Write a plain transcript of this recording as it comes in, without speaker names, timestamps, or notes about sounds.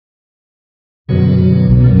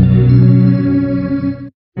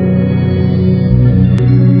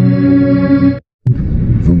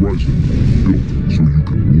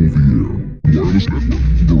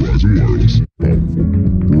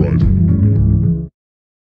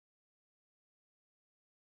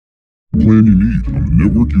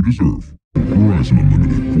network you deserve. Verizon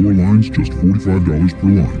Unlimited. 4 lines, just $45 per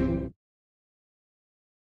line.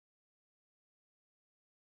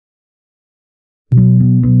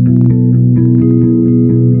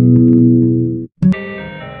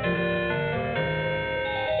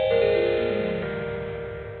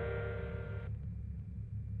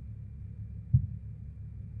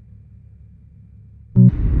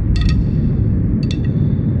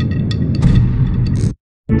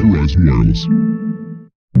 Verizon Wireless.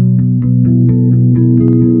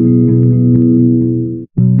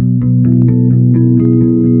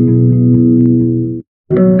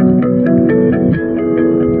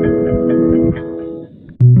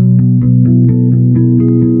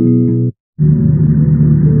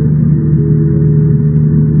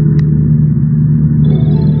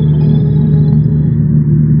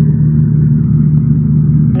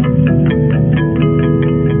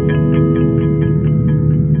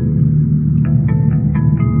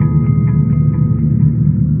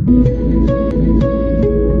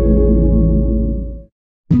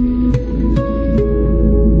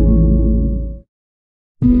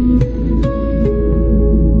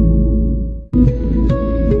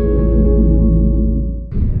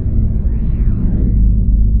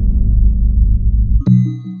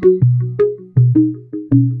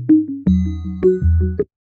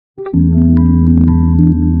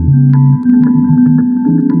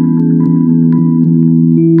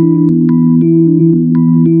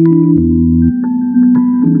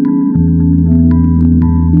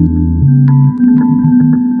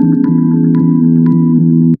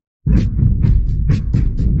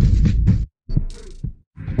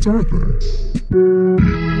 What's our thing?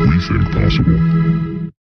 We think possible.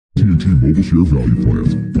 AT&T Mobile Share Value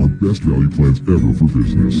Plans. Our best value plans ever for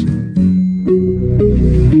business.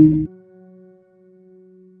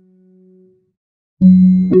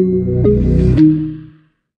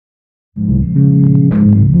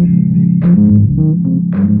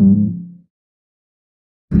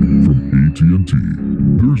 From AT&T,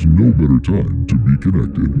 there's no better time to be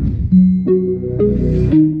connected.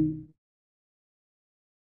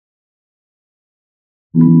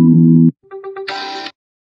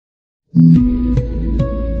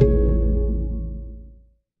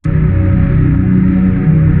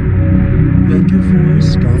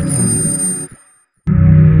 VenderForce.com.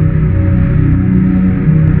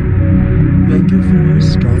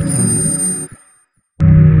 VenderForce.com.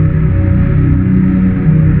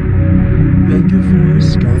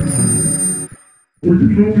 VenderForce.com. Or you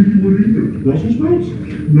tell me you would eat it. Brussels sprouts?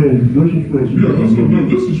 No, Brussels sprouts. Yeah, no,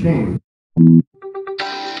 this is fine.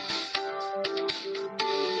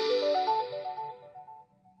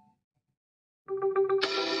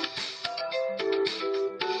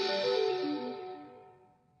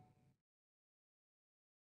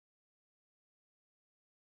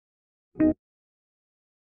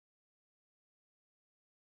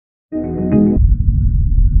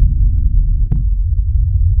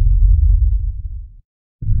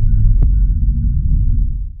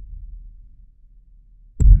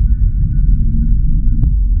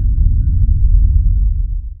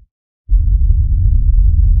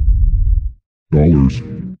 Dollars.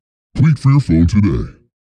 Tweet for your phone today.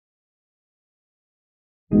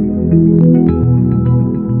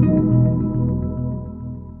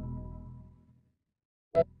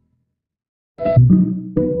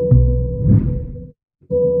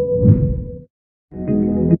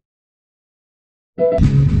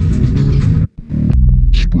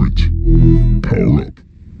 Sprint. Power up.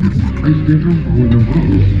 Only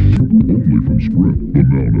from Sprint, the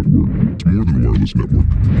Now Network. It's more than a wireless network.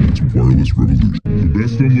 It's a wireless revolution. The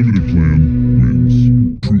best unlimited plan wins.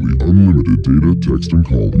 Truly unlimited data, text, and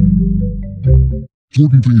calling.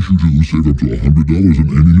 Important things you do: save up to $100 on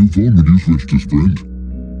any new phone when you switch to Sprint.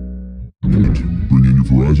 Bring in your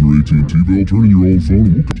Verizon or AT&T bill, turn in your old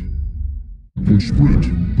phone, and we'll Sprint.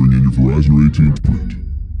 Bring in your Verizon or AT&T Sprint.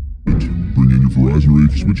 Bring in your Verizon or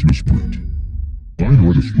AT&T switch to Sprint. Find her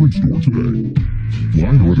at a Sprint store today.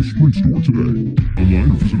 Find her at a Sprint store today.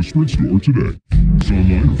 Online or visit a Sprint store today. It's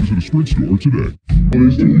online or visit a Sprint store today.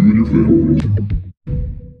 Holidays to you and your family.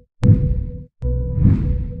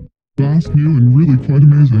 Fast, new, and really quite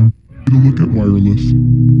amazing. Get a look at wireless.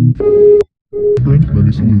 Sprint,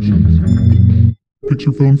 many solutions.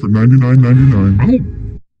 Picture phone for $99.99.